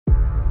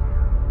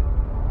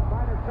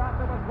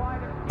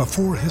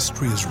Before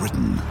history is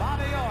written,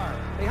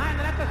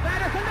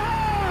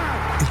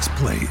 it's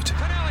played.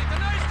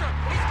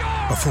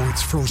 Before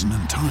it's frozen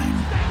in time,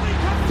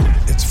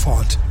 it's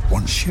fought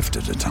one shift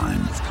at a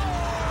time.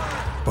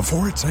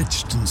 Before it's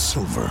etched in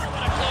silver,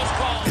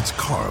 it's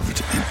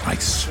carved in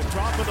ice.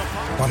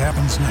 What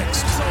happens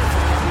next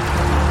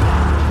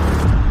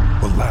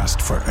will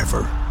last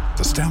forever.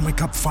 The Stanley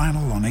Cup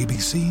Final on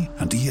ABC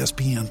and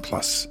ESPN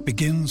Plus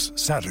begins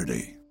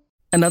Saturday.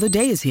 Another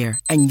day is here,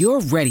 and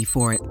you're ready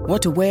for it.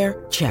 What to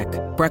wear? Check.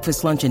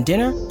 Breakfast, lunch, and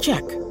dinner?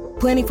 Check.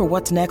 Planning for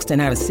what's next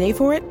and how to save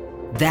for it?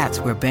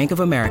 That's where Bank of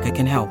America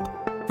can help.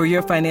 For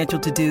your financial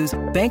to-dos,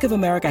 Bank of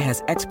America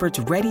has experts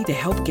ready to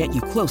help get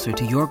you closer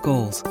to your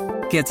goals.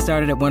 Get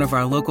started at one of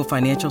our local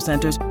financial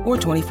centers or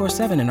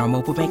 24/7 in our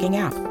mobile banking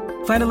app.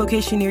 Find a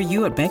location near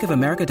you at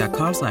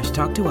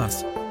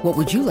bankofamerica.com/talktous. What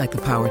would you like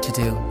the power to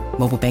do?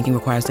 Mobile banking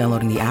requires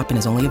downloading the app and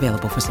is only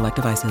available for select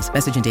devices.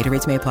 Message and data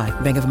rates may apply.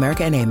 Bank of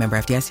America N.A., member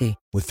FDIC.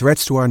 With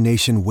threats to our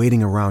nation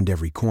waiting around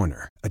every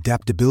corner,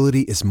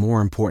 adaptability is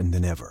more important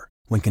than ever.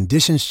 When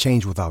conditions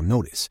change without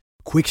notice,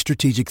 quick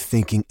strategic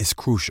thinking is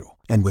crucial.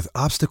 And with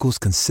obstacles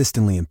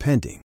consistently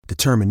impending,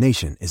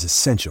 determination is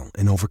essential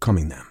in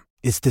overcoming them.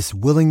 It's this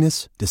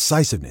willingness,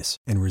 decisiveness,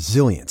 and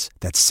resilience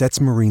that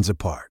sets Marines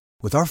apart.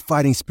 With our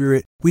fighting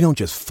spirit, we don't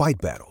just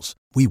fight battles,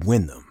 we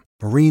win them.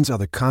 Marines are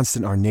the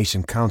constant our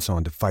nation counts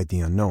on to fight the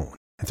unknown.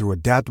 And through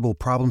adaptable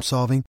problem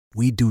solving,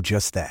 we do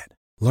just that.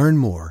 Learn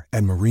more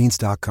at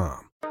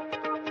marines.com.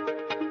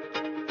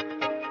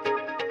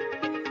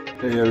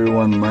 Hey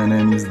everyone, my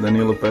name is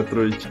Danilo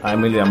Petrovic.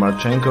 I'm Ilya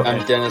Marchenko.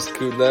 I'm Denis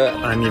Kudla.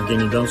 I'm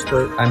Evgeny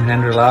Donskoy. I'm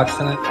Henry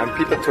Laaksonen. I'm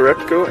Peter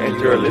Torebko,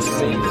 and you're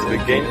listening to the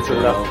Game to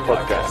Love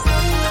podcast.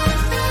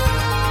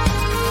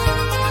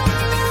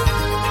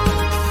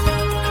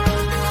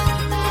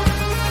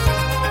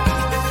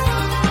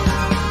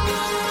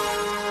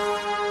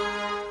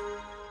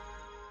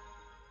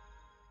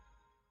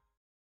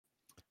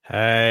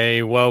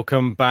 Hey,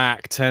 welcome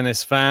back,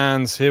 tennis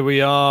fans. Here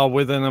we are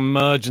with an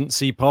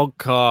emergency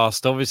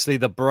podcast. Obviously,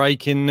 the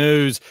breaking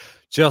news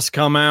just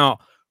come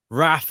out.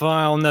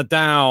 Rafael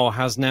Nadal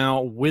has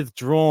now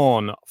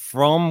withdrawn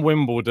from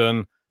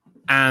Wimbledon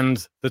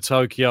and the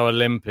Tokyo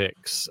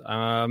Olympics.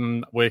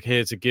 We're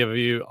here to give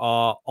you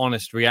our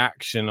honest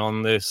reaction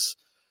on this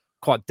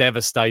quite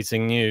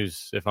devastating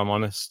news, if I'm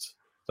honest.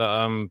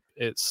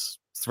 It's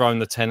thrown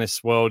the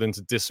tennis world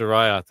into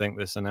disarray, I think,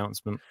 this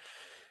announcement.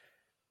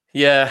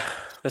 Yeah,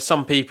 there's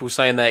some people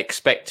saying they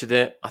expected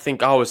it. I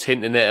think I was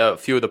hinting it at a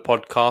few of the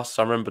podcasts.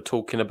 I remember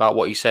talking about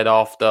what he said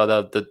after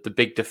the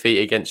big defeat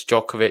against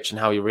Djokovic and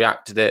how he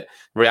reacted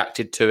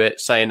to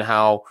it, saying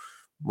how,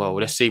 well,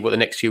 let's see what the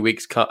next few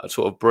weeks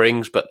sort of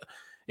brings. But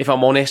if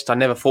I'm honest, I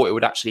never thought it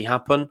would actually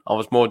happen. I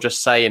was more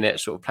just saying it,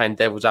 sort of playing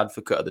devil's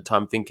advocate at the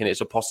time, thinking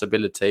it's a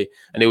possibility,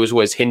 and he was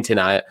always hinting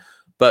at it.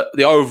 But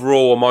the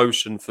overall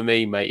emotion for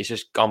me, mate, is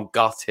just I'm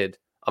gutted.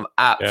 I'm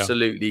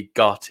absolutely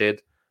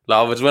gutted.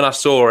 Like, when I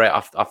saw it,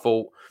 I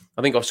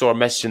think I saw a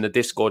message in the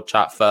Discord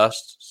chat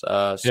first.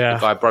 So the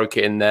guy broke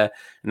it in there,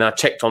 and I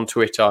checked on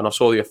Twitter and I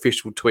saw the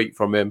official tweet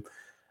from him,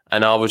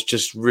 and I was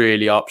just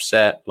really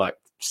upset. Like,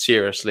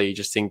 seriously,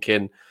 just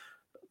thinking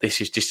this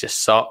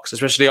just sucks.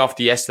 Especially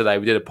after yesterday,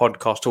 we did a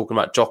podcast talking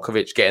about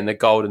Djokovic getting the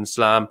Golden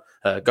Slam.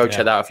 Check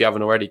that out if you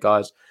haven't already,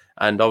 guys.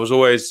 And I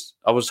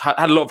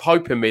had a lot of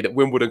hope in me that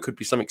Wimbledon could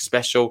be something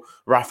special.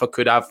 Rafa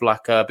could have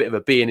like a bit of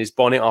a bee in his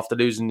bonnet after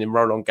losing in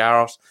Roland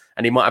Garros,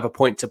 and he might have a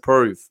point to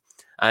prove.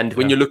 And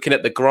when you're looking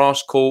at the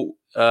grass court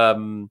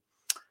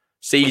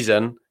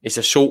season, it's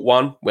a short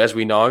one, as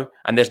we know,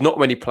 and there's not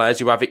many players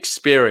who have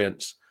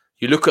experience.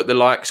 You look at the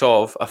likes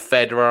of a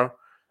Federer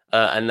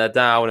and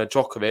Nadal and a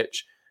Djokovic,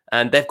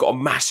 and they've got a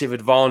massive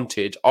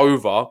advantage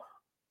over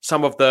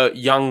some of the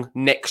young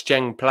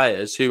next-gen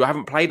players who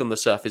haven't played on the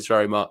surface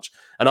very much.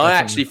 And I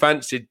actually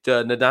fancied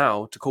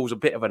Nadal to cause a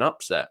bit of an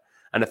upset.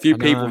 And a few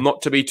people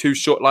not to be too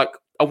short. Like,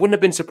 I wouldn't have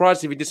been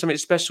surprised if he did something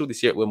special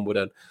this year at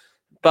Wimbledon.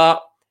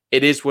 But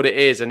it is what it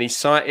is. And he's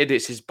cited,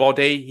 it's his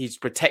body. He's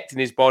protecting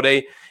his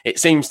body. It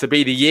seems to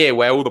be the year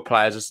where all the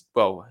players,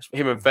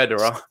 him and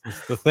Federer,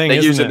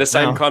 they're using the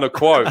same kind of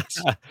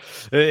quotes.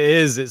 It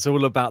is. It's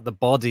all about the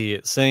body,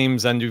 it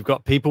seems. And you've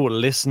got people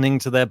listening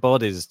to their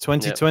bodies.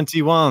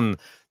 2021,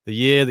 the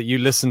year that you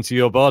listen to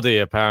your body,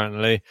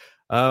 apparently.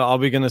 Are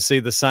we going to see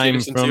the same? Do you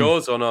listen to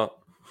yours or not?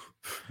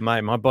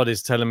 Mate, my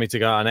body's telling me to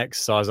go out and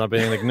exercise. I've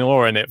been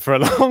ignoring it for a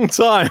long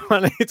time.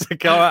 I need to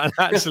go out and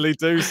actually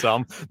do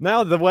some.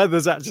 Now the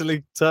weather's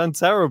actually turned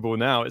terrible.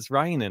 Now it's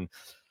raining.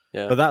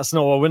 Yeah. But that's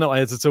not what we're not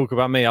here to talk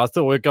about me. I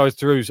thought we'd go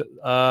through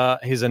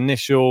his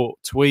initial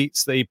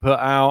tweets that he put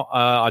out.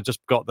 I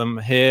just got them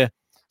here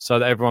so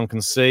that everyone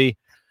can see.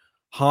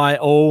 Hi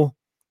all.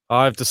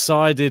 I've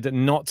decided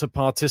not to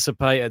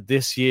participate at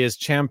this year's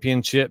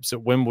championships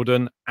at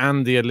Wimbledon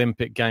and the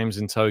Olympic Games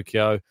in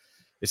Tokyo.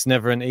 It's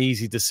never an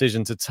easy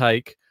decision to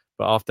take,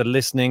 but after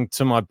listening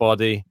to my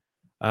body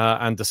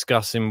and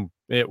discussing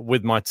it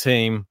with my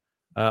team,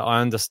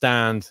 I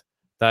understand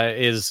that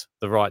it is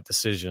the right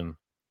decision.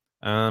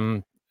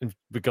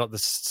 we got the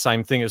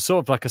same thing. It's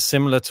sort of like a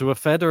similar to a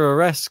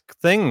Federer-esque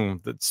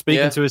thing, that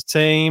speaking to his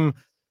team,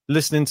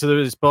 listening to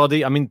his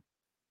body. I mean,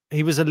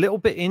 he was a little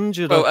bit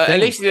injured. Well, I think, at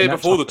least he did it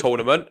before the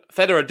tournament.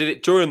 Federer did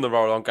it during the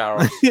Roland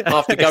Garros.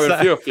 After going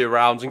through a few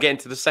rounds and getting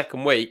to the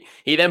second week,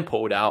 he then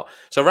pulled out.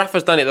 So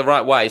Rafa's done it the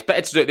right way. It's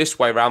better to do it this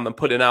way round than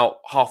putting out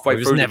halfway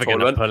through the tournament. He was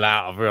never going to pull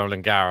out of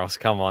Roland Garros.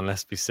 Come on,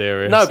 let's be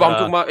serious. No,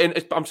 but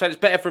I'm saying it's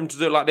better for him to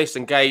do it like this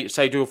and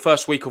say do a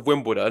first week of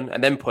Wimbledon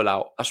and then pull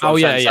out. That's what I'm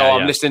saying. So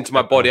I'm listening to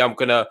my body. I'm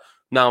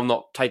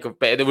not take a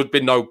bet. There would be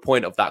no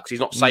point of that because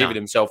he's not saving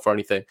himself for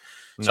anything.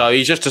 No. So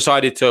he's just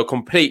decided to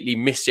completely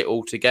miss it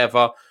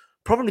altogether.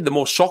 Probably the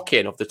more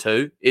shocking of the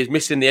two is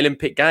missing the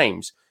Olympic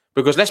Games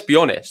because let's be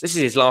honest, this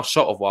is his last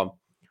shot of one.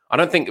 I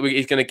don't think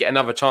he's going to get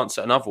another chance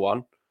at another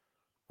one.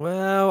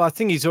 Well, I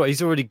think he's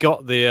already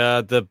got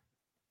the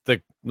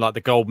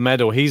gold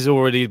medal. He's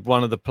already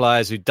one of the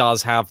players who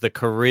does have the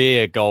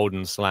career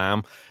Golden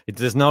Slam.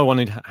 There's no one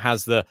who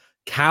has the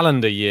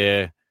calendar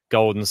year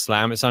Golden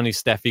Slam. It's only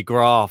Steffi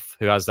Graf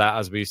who has that,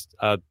 as we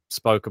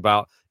spoke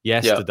about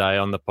yesterday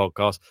on the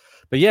podcast.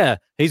 But yeah,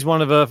 he's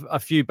one of a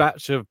few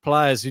batch of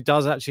players who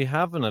does actually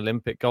have an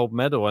Olympic gold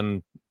medal.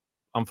 And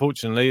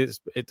unfortunately,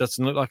 it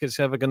doesn't look like it's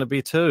ever going to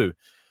be two.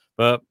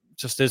 But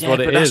just is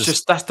what it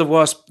is. That's the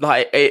worst.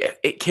 Like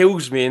it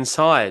kills me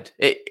inside.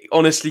 It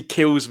honestly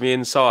kills me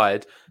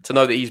inside to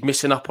know that he's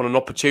missing up on an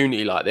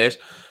opportunity like this.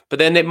 But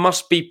then it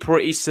must be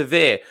pretty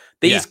severe.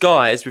 These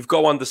guys, we've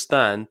got to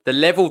understand the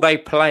level they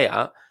play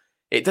at.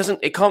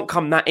 It can't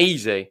come that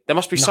easy. There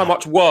must be so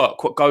much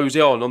work what goes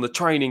on the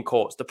training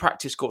courts, the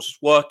practice courts,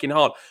 working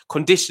hard,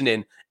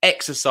 conditioning,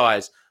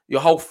 exercise,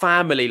 your whole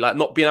family, like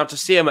not being able to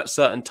see them at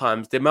certain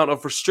times, the amount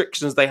of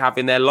restrictions they have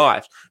in their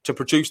life to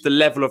produce the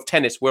level of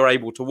tennis we're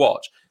able to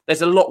watch.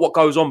 There's a lot what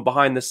goes on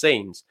behind the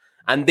scenes.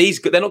 And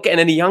they're not getting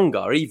any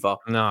younger either.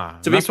 No.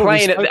 To be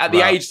playing at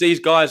the age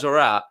these guys are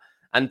at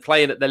and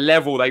playing at the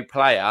level they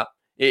play at,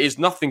 it is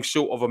nothing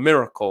short of a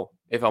miracle,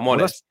 if I'm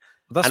honest.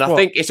 I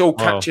think it's all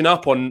catching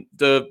up on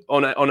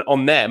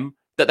them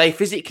that they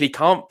physically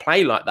can't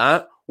play like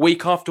that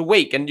week after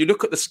week. And you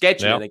look at the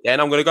scheduling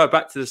again. I'm going to go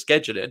back to the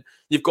scheduling.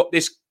 You've got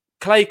this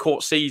clay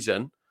court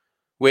season,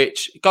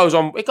 which goes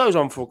on. It goes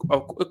on for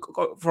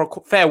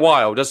a fair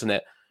while, doesn't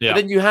it? Yeah.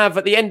 But then you have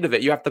at the end of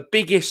it, you have the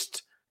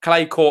biggest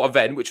clay court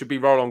event, which would be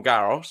Roland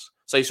Garros.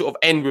 So you sort of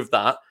end with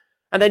that.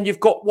 And then you've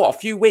got a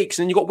few weeks,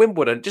 and then you've got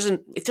Wimbledon.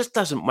 It just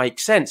doesn't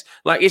make sense.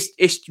 Like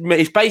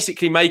it's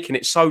basically making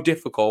it so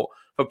difficult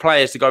for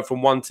players to go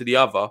from one to the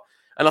other.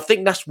 And I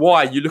think that's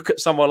why you look at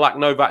someone like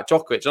Novak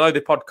Djokovic. I know the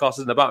podcast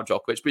isn't about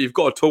Djokovic, but you've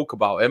got to talk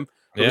about him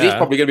because he's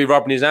probably going to be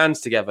rubbing his hands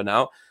together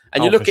now.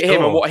 And you look at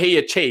him and what he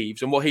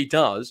achieves and what he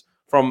does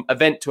from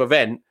event to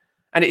event,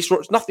 and it's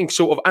nothing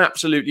sort of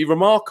absolutely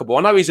remarkable.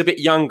 I know he's a bit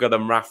younger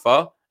than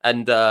Rafa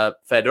and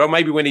Federer.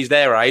 Maybe when he's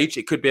their age,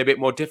 it could be a bit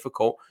more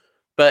difficult.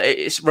 But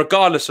it's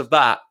regardless of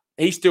that,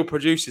 he still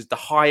produces the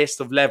highest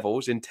of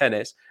levels in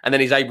tennis, and then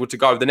he's able to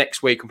go the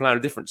next week and play on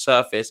a different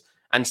surface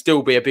and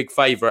still be a big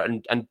favourite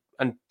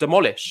and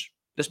demolish.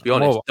 Let's be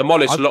honest,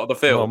 demolish a lot of the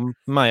field. Well,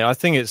 mate, I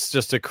think it's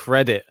just a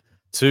credit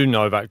to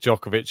Novak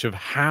Djokovic of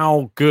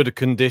how good a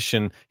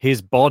condition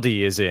his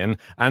body is in,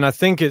 and I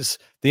think it's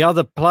the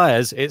other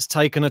players. It's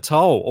taken a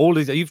toll.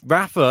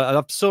 Rafa,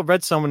 I've sort of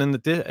read someone in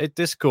the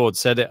Discord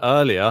said it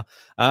earlier,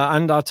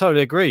 and I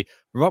totally agree.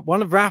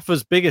 One of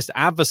Rafa's biggest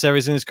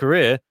adversaries in his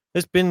career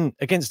has been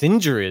against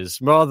injuries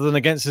rather than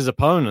against his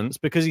opponents,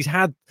 because he's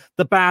had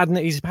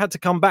to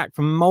come back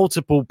from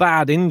multiple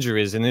bad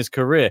injuries in his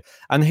career.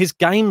 And his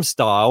game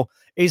style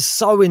is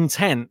so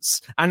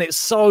intense and it's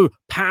so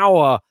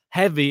power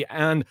heavy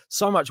and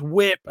so much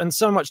whip and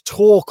so much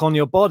torque on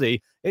your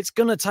body. It's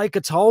going to take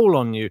a toll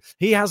on you.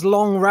 He has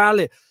long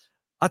rally.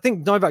 I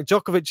think Novak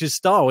Djokovic's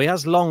style, he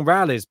has long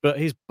rallies, but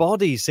his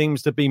body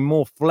seems to be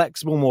more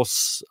flexible, more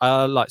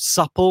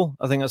supple.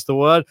 I think that's the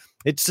word.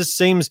 It just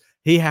seems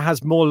he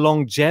has more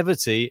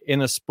longevity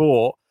in a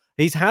sport.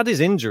 He's had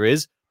his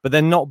injuries, but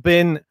they're not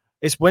been.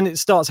 It's when it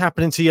starts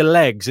happening to your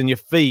legs and your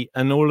feet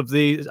and all of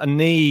the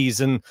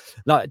knees and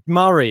like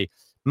Murray,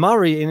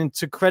 and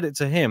to credit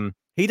to him,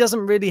 he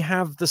doesn't really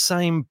have the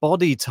same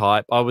body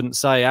type, I wouldn't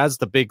say, as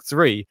the big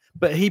three,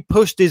 but he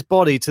pushed his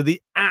body to the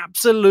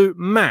absolute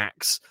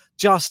max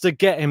just to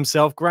get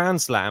himself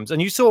Grand Slams.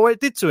 And you saw what it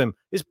did to him.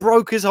 It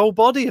broke his whole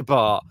body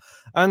apart.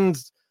 And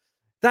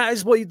that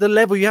is the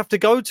level you have to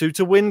go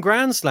to win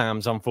Grand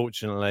Slams,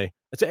 unfortunately.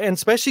 And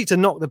especially to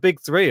knock the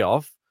big three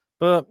off.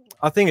 But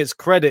I think it's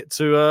credit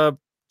to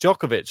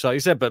Djokovic, like you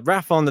said. But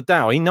Rafa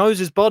Nadal, he knows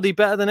his body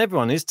better than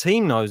everyone. His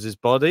team knows his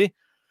body.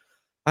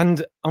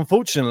 And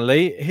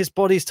unfortunately, his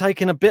body's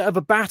taken a bit of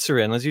a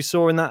battering, as you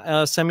saw in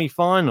that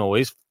semi-final.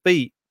 His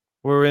feet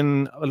were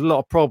in a lot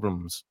of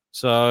problems.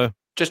 So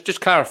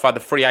just clarify the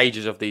three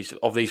ages of these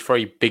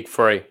three big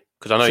three,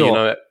 because I know you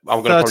know it.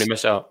 I'm going to probably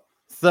miss out.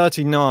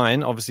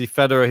 39, obviously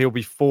Federer, he'll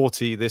be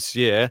 40 this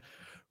year.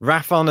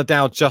 Rafael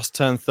Nadal just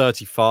turned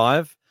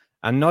 35.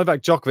 And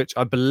Novak Djokovic,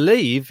 I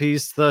believe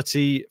he's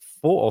 34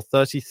 or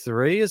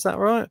 33. Is that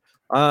right?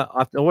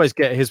 I always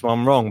get his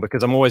one wrong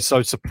because I'm always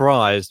so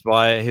surprised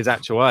by his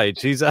actual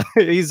age. He's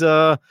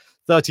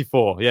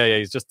 34. Yeah,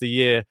 he's just a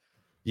year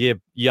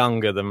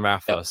younger than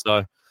Rafa. Yep.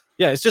 So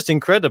yeah, it's just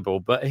incredible.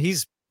 But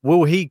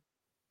will he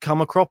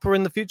come a cropper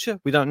in the future?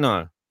 We don't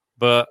know.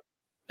 But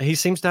he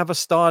seems to have a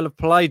style of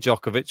play,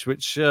 Djokovic,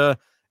 which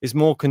is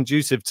more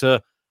conducive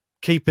to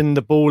keeping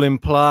the ball in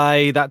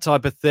play, that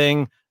type of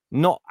thing.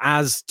 Not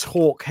as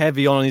torque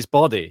heavy on his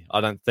body,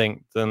 I don't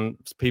think, than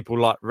people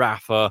like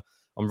Rafa.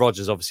 And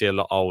Roger's obviously a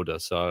lot older,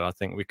 so I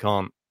think we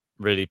can't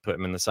really put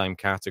him in the same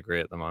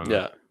category at the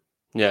moment.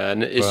 Yeah,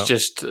 and I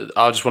just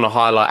want to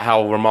highlight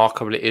how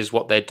remarkable it is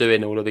what they're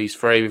doing, all of these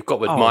three. We've got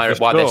to admire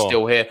why they're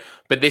still here,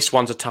 but this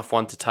one's a tough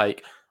one to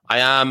take.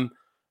 I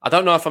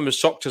don't know if I'm as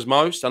shocked as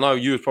most. I know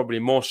you were probably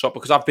more shocked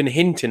because I've been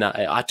hinting at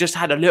it. I just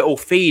had a little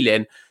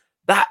feeling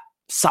that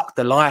sucked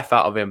the life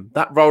out of him.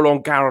 That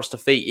Roland Garros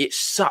defeat, it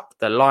sucked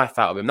the life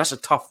out of him. That's a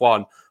tough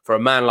one for a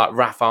man like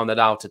Rafael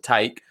Nadal to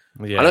take.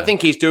 Yeah. I don't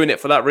think he's doing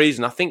it for that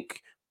reason. I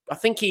think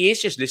he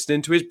is just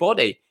listening to his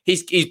body.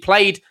 He's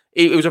played.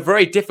 It was a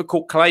very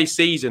difficult clay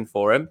season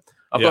for him.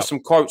 I've got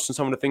some quotes and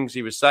some of the things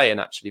he was saying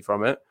actually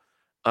from it.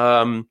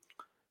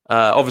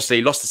 Obviously,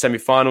 he lost the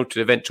semi-final to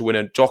the eventual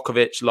winner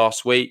Djokovic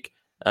last week.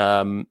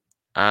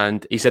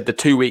 And he said the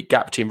 2-week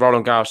gap between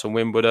Roland Garros and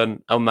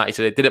Wimbledon. On that, he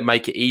said it didn't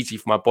make it easy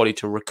for my body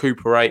to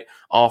recuperate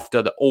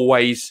after the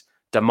always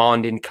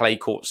demanding clay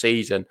court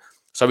season.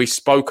 So he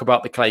spoke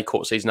about the clay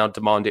court season, how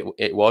demanding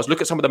it was. Look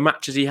at some of the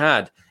matches he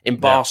had in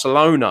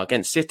Barcelona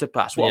against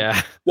Tsitsipas.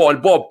 What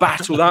a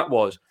battle that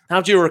was.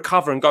 How do you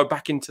recover and go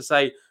back into,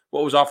 say,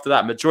 what was after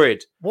that?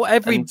 Madrid. Well,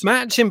 every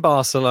match in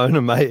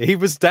Barcelona, mate, he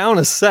was down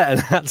a set and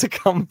had to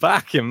come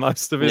back in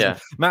most of his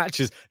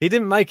matches. He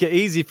didn't make it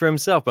easy for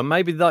himself, but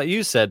maybe, like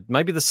you said,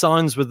 maybe the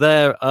signs were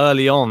there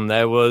early on.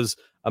 There was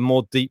a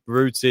more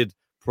deep-rooted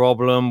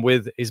problem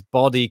with his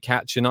body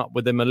catching up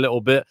with him a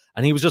little bit,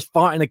 and he was just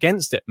fighting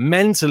against it.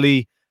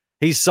 Mentally,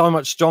 he's so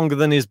much stronger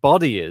than his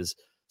body is.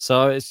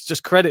 So it's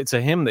just credit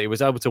to him that he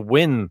was able to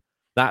win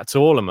that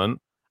tournament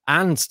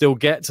and still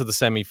get to the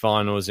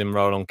semi-finals in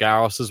Roland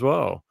Garros as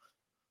well.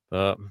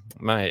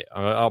 Mate,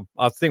 I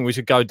think we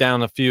should go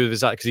down a few of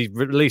his, because he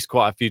released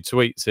quite a few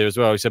tweets here as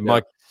well. He said,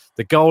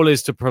 the goal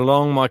is to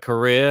prolong my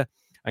career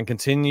and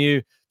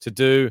continue to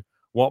do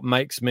what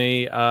makes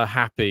me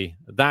happy.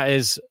 That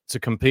is to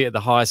compete at the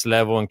highest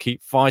level and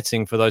keep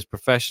fighting for those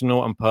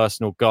professional and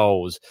personal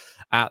goals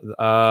at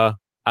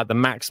the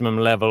maximum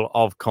level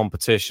of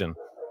competition.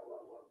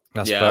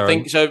 I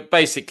think so.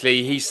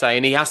 Basically, he's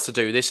saying he has to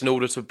do this in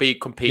order to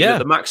compete at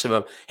the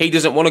maximum. He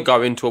doesn't want to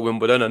go into a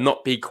Wimbledon and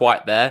not be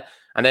quite there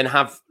and then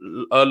have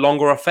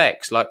longer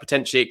effects. Like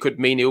potentially it could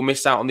mean he'll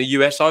miss out on the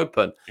US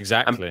Open.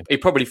 Exactly. And he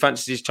probably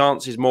fancies his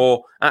chances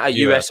more at a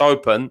US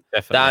Open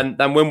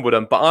than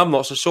Wimbledon. But I'm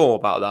not so sure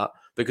about that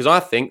because I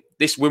think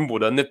this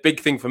Wimbledon, the big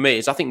thing for me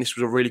is I think this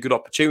was a really good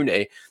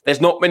opportunity.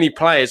 There's not many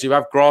players who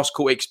have grass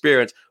court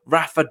experience.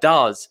 Rafa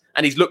does,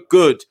 and he's looked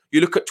good.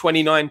 You look at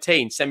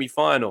 2019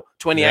 semi-final,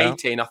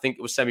 2018, I think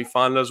it was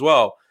semi-final as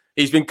well.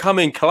 He's been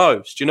coming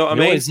close. Do you know what I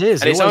mean? Always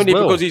is. And it's only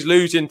because he's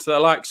losing to the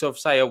likes of,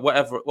 say,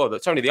 whatever. Well,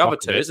 it's only the other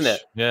two, isn't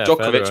it? Yeah,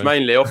 Djokovic Federer.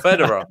 mainly, or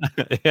Federer.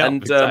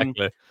 And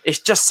exactly. It's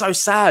just so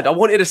sad. I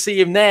wanted to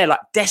see him there, like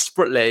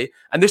desperately,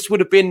 and this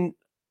would have been.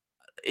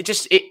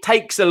 It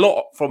takes a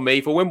lot from me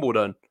for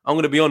Wimbledon. I'm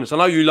going to be honest. I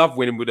know you love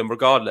Wimbledon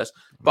regardless,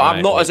 but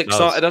I'm not as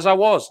excited as I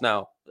was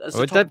now.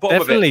 It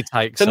definitely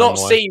takes to not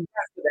see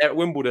Rafa there at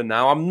Wimbledon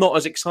now. I'm not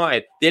as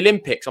excited. The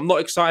Olympics, I'm not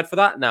excited for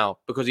that now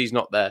because he's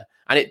not there,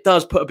 and it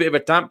does put a bit of a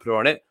dampener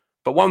on it.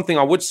 But one thing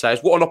I would say is,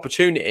 what an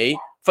opportunity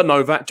for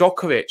Novak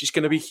Djokovic! It's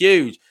going to be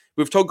huge.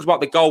 We've talked about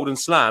the Golden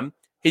Slam.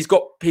 He's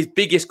got his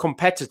biggest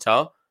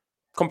competitor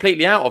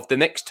completely out of the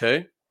next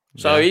two,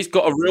 so he's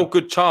got a real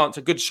good chance,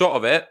 a good shot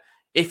of it.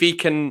 If he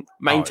can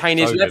maintain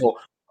his level,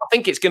 I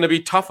think it's going to be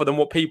tougher than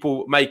what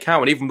people make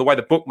out, and even the way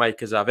the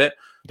bookmakers have it.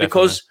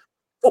 Because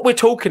what we're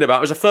talking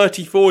about is a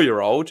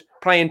 34-year-old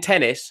playing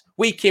tennis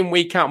week in,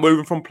 week out,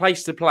 moving from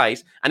place to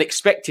place, and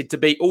expected to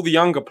beat all the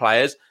younger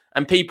players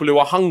and people who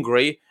are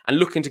hungry and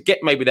looking to get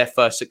maybe their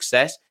first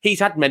success. He's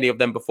had many of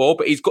them before,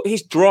 but he's got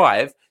his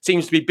drive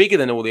seems to be bigger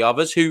than all the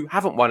others who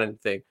haven't won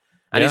anything,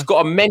 and he's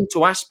got a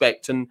mental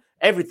aspect and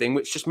everything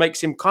which just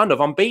makes him kind of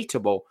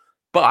unbeatable.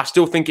 But I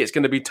still think it's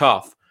going to be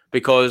tough,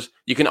 because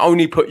you can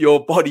only put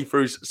your body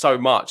through so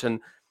much.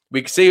 And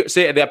we see it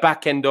at the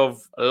back end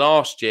of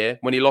last year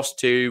when he lost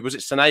to, was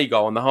it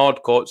Senegal on the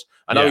hard courts?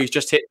 I know he's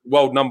just hit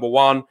world number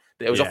one,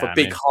 but it was off a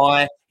big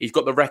high. He's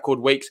got the record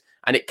weeks,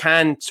 and it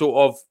can sort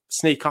of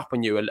sneak up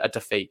on you, a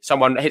defeat.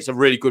 Someone hits a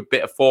really good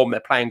bit of form, they're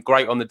playing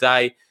great on the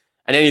day,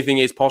 and anything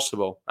is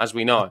possible, as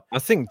we know. I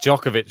think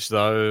Djokovic,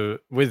 though,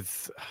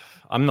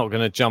 I'm not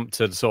going to jump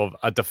to sort of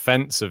a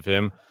defense of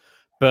him,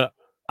 but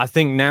I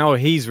think now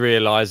he's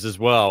realised as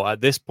well,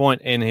 at this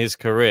point in his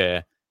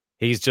career,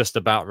 he's just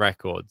about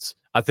records.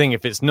 I think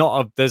if there's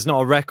not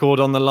a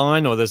record on the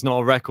line or there's not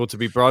a record to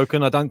be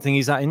broken, I don't think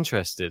he's that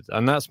interested.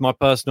 And that's my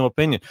personal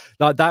opinion.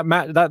 Like that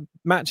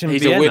match in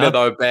He's Vienna, a winner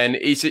though, Ben.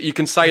 You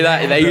can say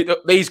that.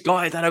 These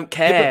guys, they don't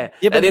care.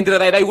 At the end of the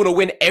day, they want to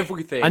win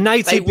everything. An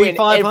ATP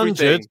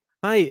 500,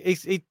 mate,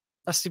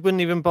 he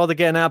wouldn't even bother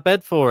getting out of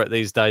bed for it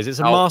these days. It's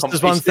a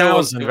Masters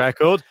 1000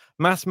 record.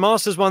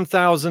 Masters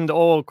 1000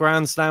 or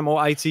Grand Slam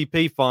or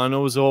ATP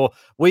finals or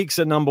weeks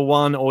at number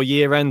one or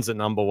year ends at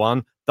number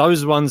one.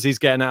 Those ones he's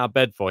getting out of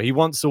bed for. He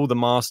wants all the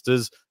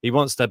Masters. He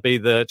wants to be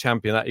the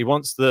champion. He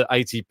wants the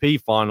ATP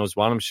finals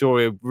one. I'm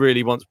sure he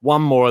really wants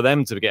one more of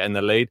them to get in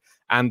the lead.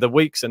 And the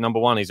weeks at number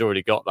one, he's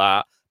already got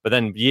that. But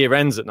then year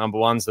ends at number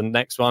one's the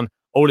next one.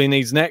 All he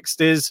needs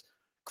next is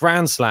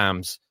Grand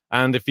Slams.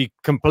 And if he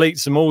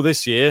completes them all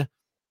this year,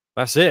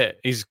 that's it.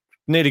 He's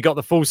nearly got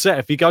the full set.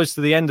 If he goes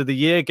to the end of the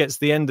year, gets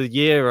the end of the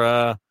year,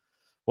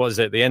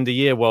 the end of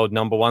year world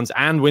number ones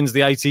and wins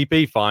the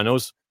ATP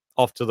finals,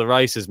 off to the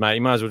races, mate.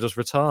 You might as well just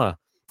retire.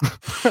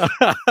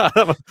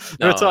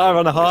 Retire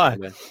on a high.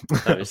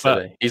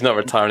 He's not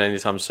retiring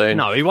anytime soon.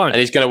 No, he won't. And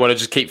he's going to want to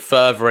just keep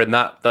furthering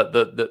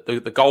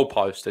the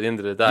goalpost at the end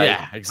of the day.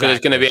 Yeah, exactly. So there's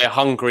going to be a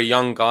hungry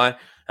young guy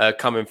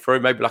coming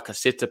through, maybe like a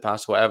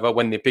Tsitsipas or whatever,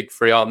 when the big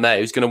three aren't there,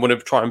 who's going to want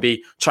to try and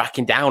be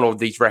tracking down all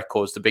these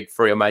records the big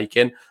three are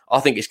making. I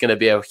think it's going to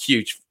be I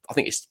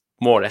think it's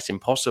more or less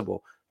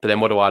impossible. But then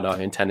what do I know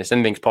in tennis?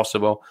 Anything's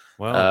possible.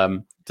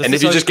 Well, and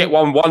if you just get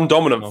one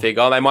dominant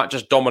figure, they might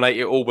just dominate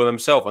it all by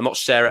themselves and not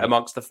share it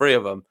amongst the three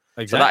of them.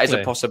 Exactly. So that is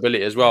a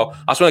possibility as well.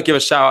 I just want to give a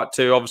shout out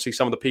to obviously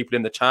some of the people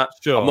in the chat.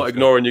 I'm not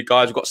ignoring you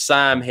guys. We've got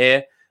Sam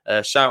here.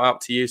 Shout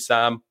out to you,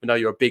 Sam. We know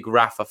you're a big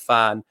Rafa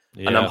fan,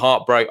 and I'm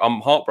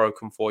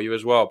heartbroken for you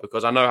as well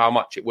because I know how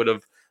much it would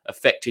have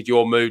affected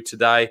your mood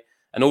today.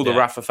 And all the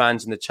Rafa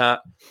fans in the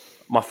chat,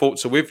 my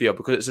thoughts are with you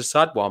because it's a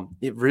sad one.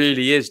 It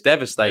really is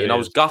devastating. I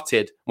was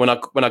gutted when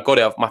I got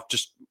it.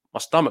 My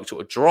stomach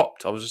sort of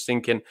dropped. I was just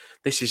thinking,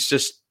 this is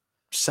just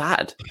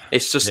sad.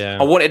 It's just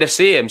I wanted to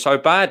see him so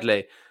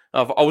badly.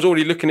 I was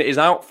already looking at his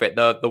outfit,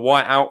 the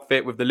white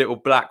outfit with the little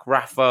black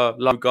Rafa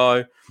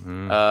logo.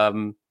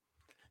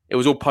 It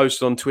was all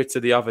posted on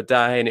Twitter the other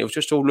day, and it was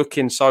just all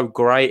looking so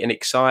great and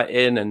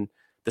exciting. And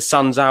the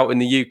sun's out in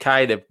the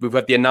UK. We've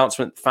had the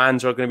announcement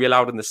fans are going to be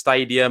allowed in the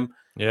stadium.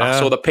 Yeah. I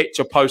saw the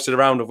picture posted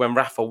around of when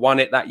Rafa won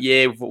it that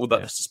year with all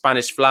the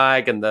Spanish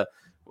flag and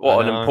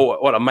what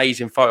an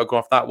amazing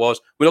photograph that was.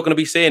 We're not going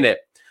to be seeing it.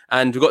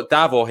 And we've got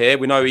Davor here.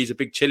 We know he's a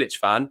big Cilic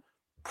fan.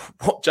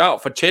 Watch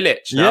out for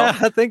Cilic. Yeah,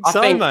 I think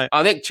so, mate.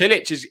 I think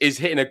Cilic is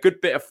hitting a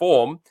good bit of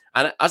form.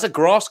 And as a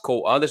grass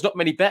courter, there's not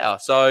many better.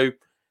 So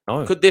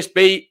could this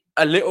be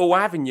a little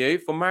avenue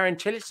for Marin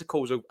Cilic to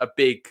cause a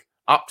big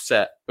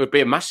upset? It would be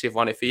a massive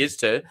one if he is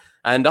to.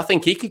 And I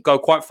think he could go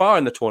quite far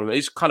in the tournament.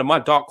 He's kind of my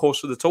dark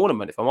horse for the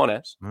tournament, if I'm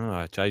honest.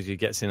 Oh, JG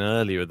gets in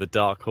early with the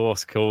dark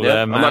horse call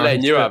there. I'm not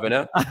letting you have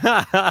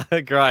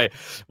it. Great.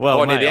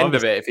 Well, near the end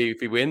of it if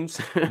he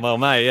wins. Well,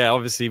 mate,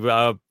 obviously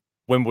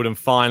Wimbledon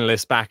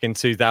finalist back in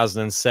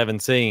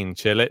 2017,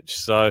 Cilic.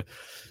 So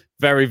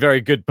very, very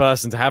good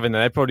person to have in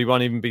there. They probably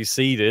won't even be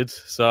seeded.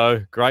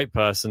 So great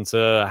person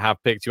to have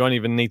picked. You won't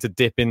even need to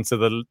dip into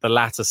the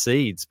latter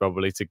seeds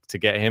probably to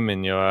get him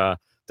in your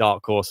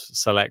dark horse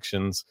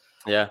selections.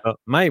 Yeah,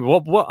 mate.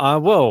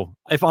 Well,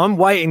 if I'm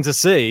waiting to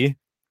see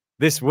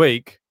this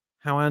week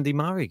how Andy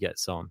Murray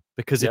gets on,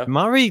 because if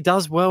Murray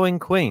does well in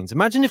Queens,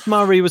 imagine if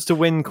Murray was to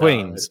win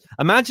Queens.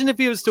 Imagine if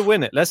he was to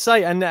win it. Let's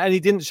say, and he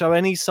didn't show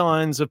any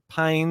signs of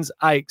pains,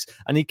 aches,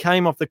 and he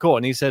came off the court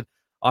and he said,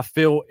 "I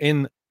feel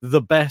in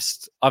the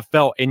best I've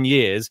felt in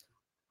years."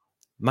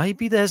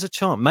 Maybe there's a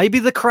chance. Maybe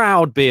the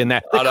crowd being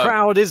there. The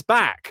crowd is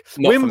back.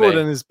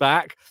 Wimbledon is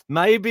back.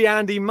 Maybe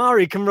Andy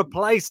Murray can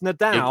replace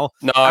Nadal.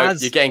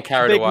 You're getting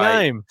carried away.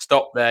 Name.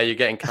 Stop there. You're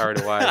getting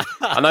carried away.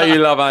 I know you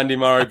love Andy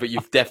Murray, but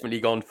you've definitely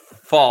gone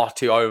far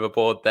too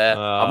overboard there.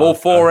 I'm all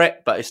for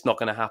it, but it's not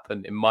going to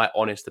happen, in my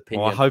honest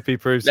opinion. Well, I hope he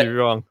proves you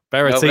wrong.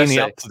 Berrettini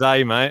up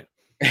today, mate.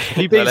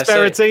 He beats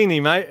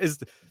Berrettini, mate.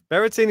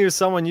 Berrettini was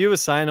someone you were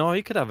saying,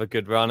 he could have a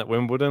good run at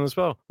Wimbledon as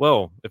well.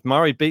 Well, if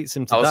Murray beats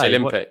him today... I was the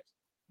Olympic.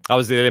 I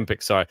was the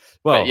Olympics, sorry.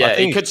 Well, I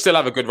think he could still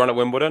have a good run at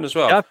Wimbledon as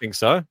well. Yeah, I think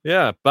so.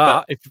 Yeah,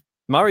 but if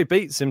Murray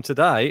beats him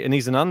today and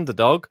he's an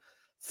underdog,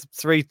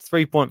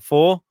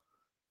 3.4,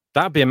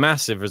 that'd be a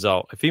massive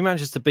result. If he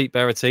manages to beat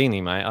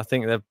Berrettini, mate, I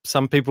think that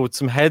some people with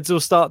some heads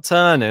will start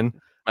turning.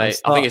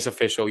 Mate, I think it's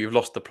official. You've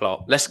lost the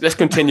plot. Let's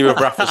continue with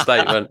Rafa's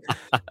statement.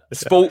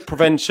 Sport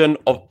prevention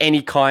of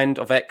any kind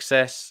of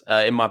excess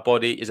in my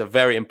body is a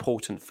very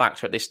important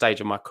factor at this stage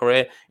of my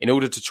career in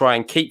order to try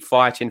and keep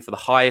fighting for the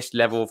highest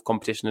level of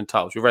competition and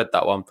titles. We read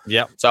that one.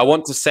 Yeah. So I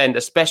want to send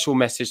a special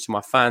message to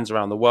my fans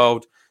around the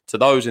world, to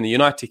those in the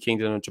United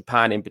Kingdom and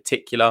Japan in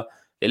particular.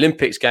 The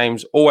Olympics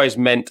Games always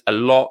meant a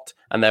lot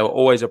and they were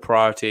always a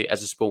priority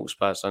as a sports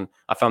person.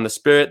 I found the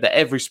spirit that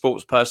every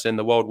sports person in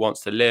the world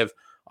wants to live.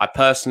 I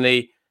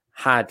personally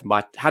had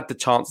the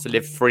chance to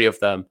live free of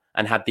them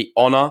and had the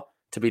honor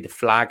to be the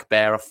flag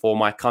bearer for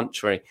my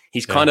country.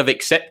 He's kind of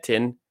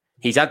accepting.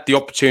 He's had the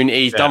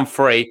opportunity. He's done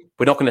three.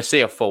 We're not going to see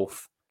a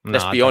fourth.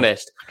 Let's be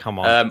honest. Come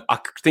on. I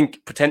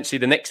think potentially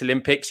the next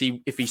Olympics,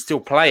 if he's still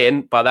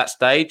playing by that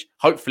stage,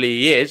 hopefully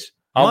he is.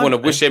 I want to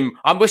wish him.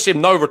 I'm wishing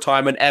him no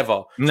retirement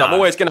ever. No. So I'm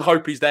always going to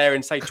hope he's there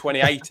in say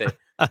 2080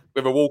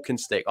 with a walking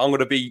stick. I'm going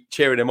to be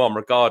cheering him on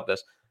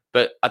regardless.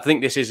 But I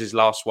think this is his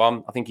last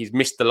one. I think he's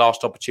missed the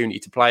last opportunity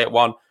to play at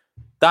one.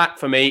 That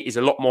for me is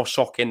a lot more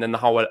shocking than the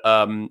whole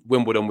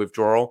Wimbledon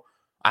withdrawal.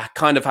 I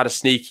kind of had a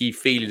sneaky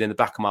feeling in the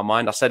back of my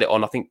mind. I said it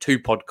on, I think, 2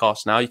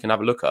 podcasts now. You can have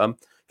a look at them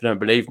if you don't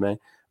believe me.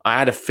 I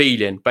had a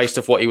feeling based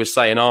off what he was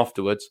saying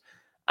afterwards.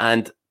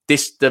 And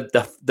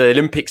the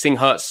Olympics thing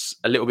hurts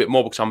a little bit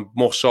more because I'm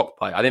more shocked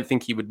by it. I didn't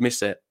think he would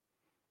miss it.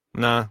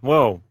 Nah,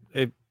 well,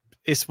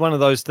 it's one of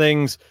those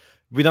things.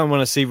 We don't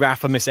want to see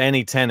Rafa miss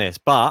any tennis.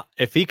 But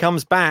if he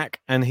comes back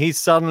and he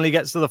suddenly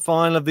gets to the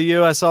final of the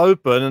US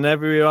Open and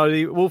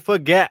everybody will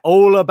forget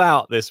all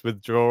about this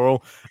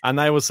withdrawal and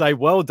they will say,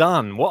 well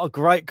done. What a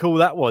great call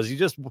that was. You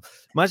just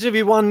imagine if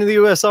you won the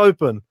US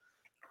Open.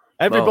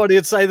 Everybody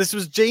would say this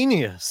was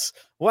genius.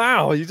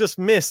 Wow, you just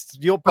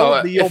missed your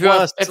worst slam.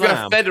 If you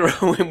have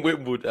Federer in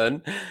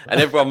Wimbledon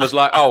and everyone was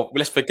like, oh,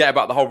 let's forget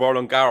about the whole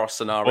Roland Garros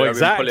scenario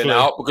and pulling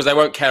out because they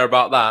won't care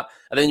about that.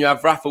 And then you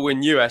have Rafa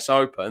win US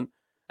Open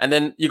and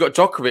then you got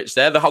Djokovic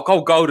there. The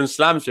whole Golden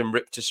Slam's been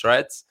ripped to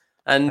shreds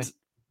and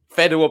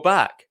Federer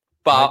back.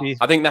 But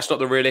I think that's not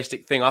the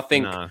realistic thing. I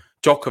think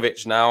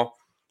Djokovic now,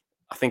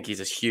 I think he's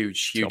a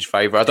huge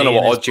favourite. I don't know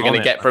what odds you're going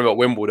to get from him at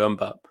Wimbledon,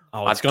 but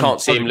I can't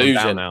see him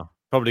losing.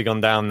 Probably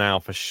gone down now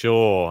for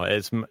sure.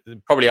 It's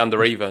probably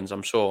under evens,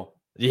 I'm sure.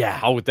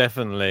 Yeah,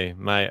 definitely,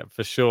 mate,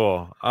 for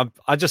sure.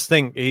 I just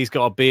think he's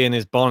got to be in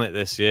his bonnet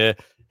this year.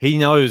 He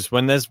knows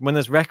when there's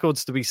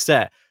records to be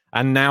set,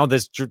 and now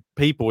there's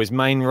people, his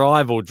main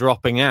rival,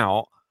 dropping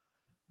out.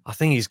 I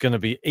think he's going to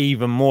be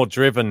even more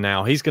driven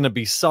now. He's going to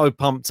be so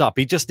pumped up.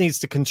 He just needs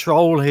to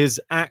control his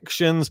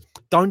actions.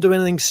 Don't do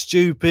anything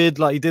stupid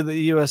like he did at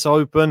the US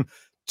Open.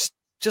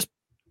 Just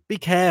be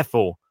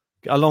careful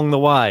along the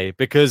way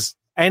because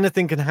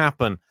anything can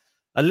happen.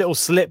 A little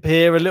slip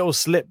here, a little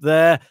slip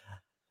there,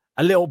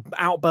 a little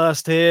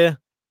outburst here.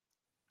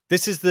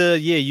 This is the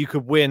year you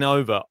could win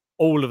over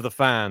all of the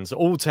fans,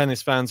 all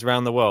tennis fans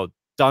around the world.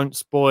 Don't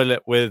spoil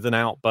it with an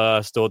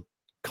outburst or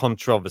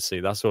controversy.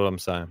 That's all I'm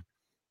saying.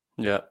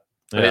 Yeah.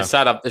 And it's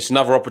sad. It's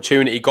another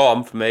opportunity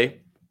gone for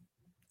me.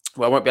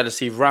 Well, I won't be able to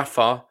see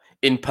Rafa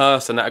in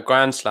person at a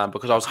Grand Slam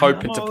because I was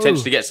hoping to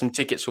potentially get some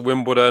tickets for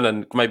Wimbledon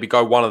and maybe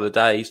go one of the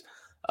days.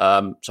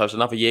 So it's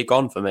another year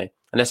gone for me.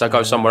 Unless I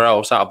go somewhere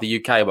else out of the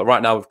UK. But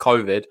right now with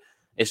COVID,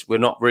 we're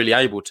not really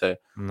able to.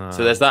 No.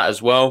 So there's that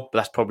as well. But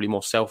that's probably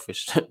more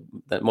selfish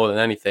more than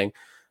anything.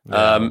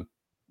 Yeah.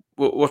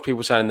 What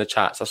people saying in the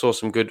chats? I saw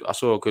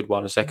a good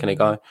one a second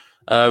ago.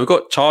 We've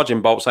got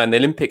Charging Bolt saying the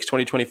Olympics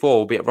 2024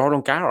 will be at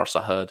Roland Garros,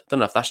 I heard. Don't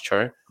know if that's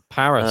true.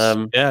 Paris.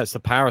 It's the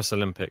Paris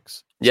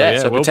Olympics.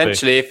 So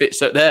potentially if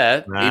it's at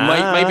there,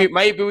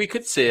 maybe we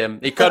could see him.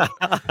 He could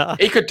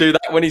do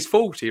that when he's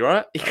 40,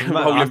 right? He can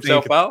roll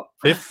himself out.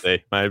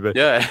 50, maybe.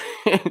 Yeah.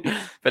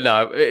 But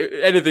no,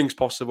 anything's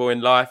possible in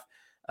life.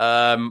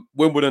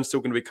 Wimbledon's still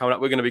going to be coming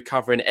up. We're going to be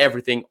covering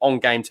everything on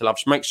Game to Love.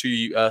 So make sure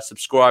you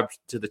subscribe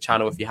to the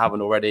channel if you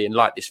haven't already and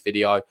like this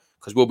video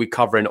because we'll be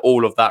covering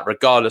all of that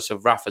regardless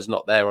of Rafa's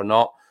not there or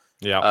not.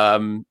 Yeah.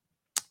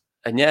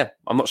 And yeah,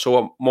 I'm not sure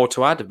what more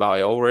to add about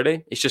it all,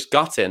 really. It's just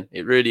gutting.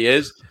 It really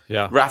is.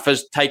 Yeah.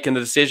 Rafa's taken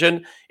the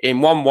decision. In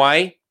one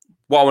way,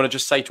 what I want to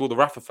just say to all the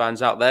Rafa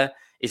fans out there,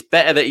 it's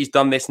better that he's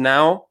done this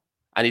now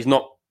and he's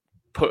not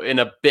put in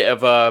a bit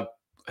of a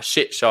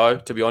shit show,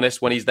 to be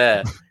honest, when he's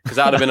there. Because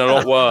that would have been a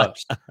lot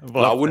worse.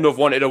 I wouldn't have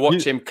wanted to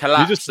watch him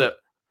collapse.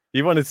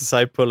 You wanted to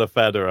say pull a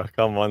Federer.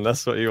 Come on,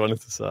 that's what you wanted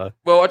to say.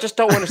 Well, I just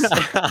don't want to say...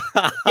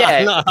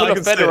 pull a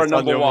Federer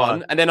number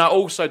one. And then I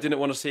also didn't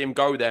want to see him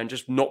go there and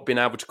just not being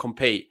able to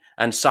compete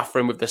and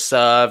suffering with the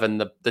serve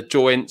and the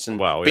joints and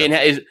being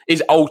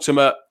his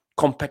ultimate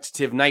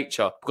competitive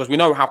nature. Because we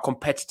know how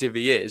competitive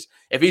he is.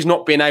 If he's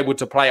not being able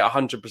to play at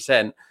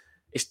 100%,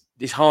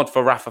 it's hard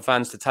for Rafa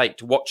fans to take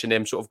to watching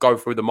him sort of go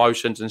through the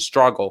motions and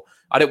struggle.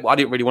 I didn't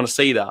really want to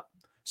see that.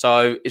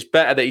 So it's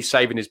better that he's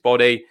saving his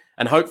body.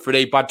 And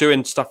hopefully by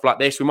doing stuff like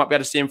this, we might be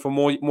able to see him for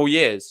more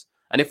years.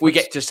 And if we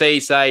get to see,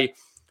 say,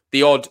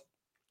 the odd,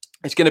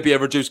 it's going to be a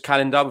reduced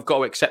calendar. We've got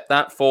to accept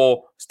that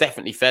it's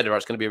definitely Federer.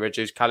 It's going to be a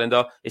reduced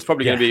calendar. It's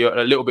probably going to be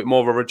a little bit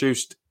more of a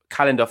reduced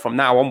calendar from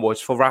now onwards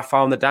for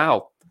Rafael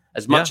Nadal.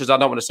 As much as I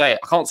don't want to say it,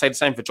 I can't say the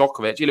same for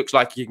Djokovic. He looks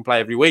like he can play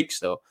every week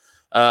still.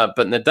 But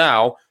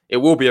Nadal, it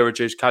will be a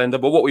reduced calendar.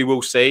 But what we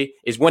will see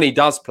is when he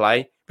does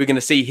play, we're going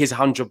to see his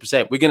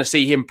 100%. We're going to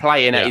see him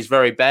playing at his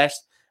very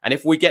best. And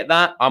if we get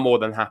that, I'm more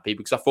than happy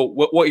because I thought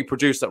what he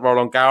produced at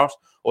Roland Garros,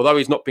 although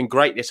he's not been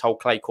great this whole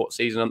clay court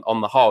season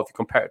on the whole, if you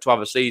compare it to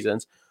other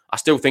seasons, I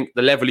still think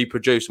the level he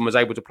produced and was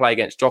able to play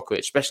against Djokovic,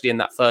 especially in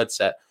that third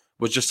set,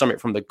 was just something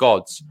from the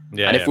gods.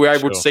 Yeah, and if we're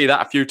able to see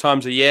that a few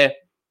times a year,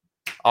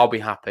 I'll be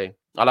happy.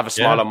 I'll have a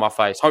smile on my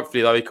face.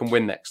 Hopefully, though, he can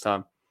win next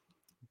time.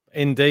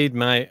 Indeed,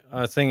 mate.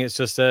 I think it's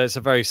just it's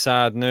a very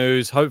sad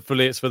news.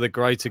 Hopefully, it's for the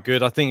greater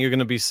good. I think you're going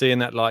to be seeing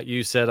that, like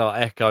you said. I'll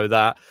echo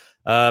that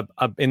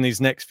in these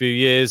next few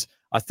years.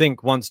 I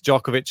think once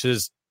Djokovic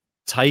has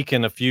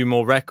taken a few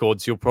more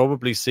records, you'll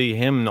probably see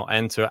him not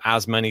enter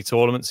as many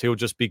tournaments. He'll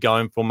just be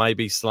going for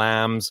maybe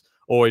slams,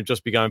 or he'll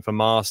just be going for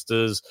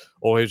Masters,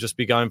 or he'll just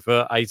be going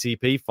for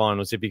ATP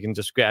finals if he can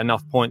just get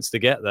enough points to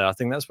get there. I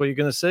think that's what you're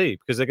going to see,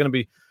 because they're going to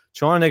be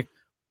trying to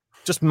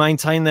just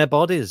maintain their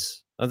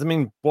bodies. I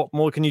mean, what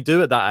more can you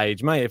do at that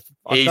age, mate?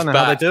 I don't know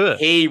how they do it.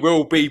 He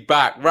will be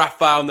back.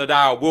 Rafael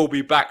Nadal will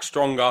be back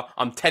stronger.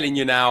 I'm telling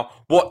you now.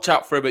 Watch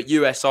out for him at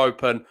US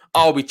Open.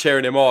 I'll be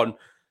cheering him on.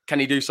 Can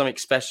he do something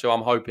special?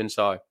 I'm hoping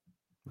so.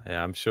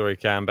 Yeah, I'm sure he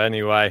can. But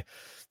anyway,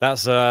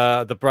 that's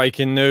the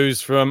breaking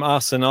news from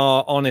us and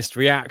our honest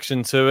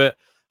reaction to it.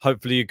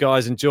 Hopefully you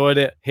guys enjoyed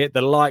it. Hit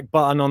the like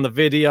button on the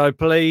video,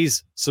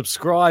 please.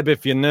 Subscribe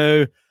if you're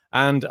new.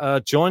 And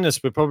join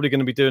us. We're probably going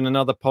to be doing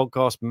another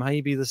podcast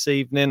maybe this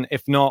evening.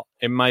 If not,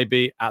 it may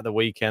be at the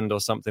weekend or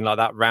something like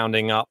that,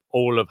 rounding up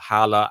all of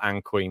Halle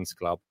and Queen's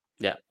Club.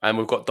 Yeah, and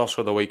we've got DOS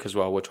of the week as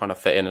well. We're trying to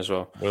fit in as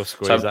well. We'll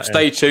squeeze that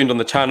stay in. tuned on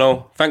the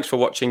channel. Thanks for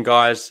watching,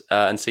 guys,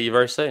 and see you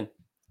very soon.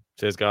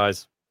 Cheers,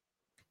 guys.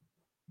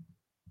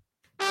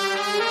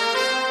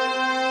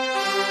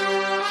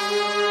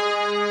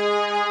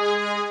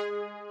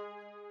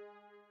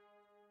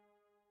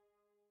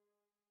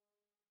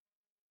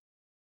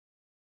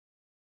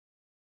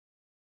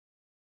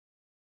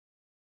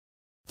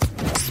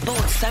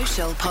 Sports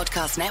Social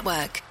Podcast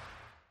Network.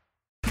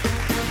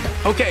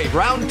 Okay,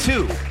 round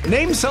two.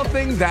 Name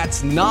something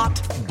that's not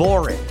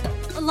boring.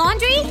 A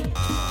laundry?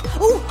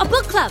 Ooh, a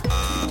book club.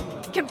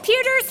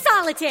 Computer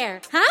solitaire,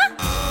 huh?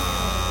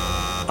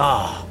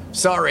 Ah, oh,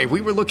 sorry,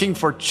 we were looking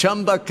for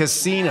Chumba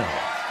Casino.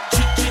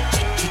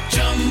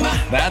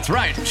 That's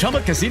right,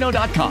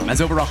 ChumbaCasino.com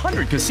has over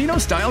 100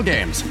 casino-style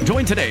games.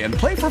 Join today and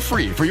play for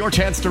free for your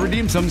chance to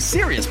redeem some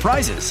serious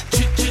prizes.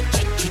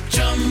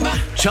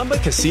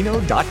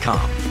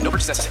 ChumbaCasino.com. No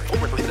purchase necessary.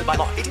 Void where prohibited by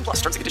law. 18+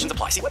 terms and conditions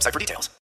apply. See website for details.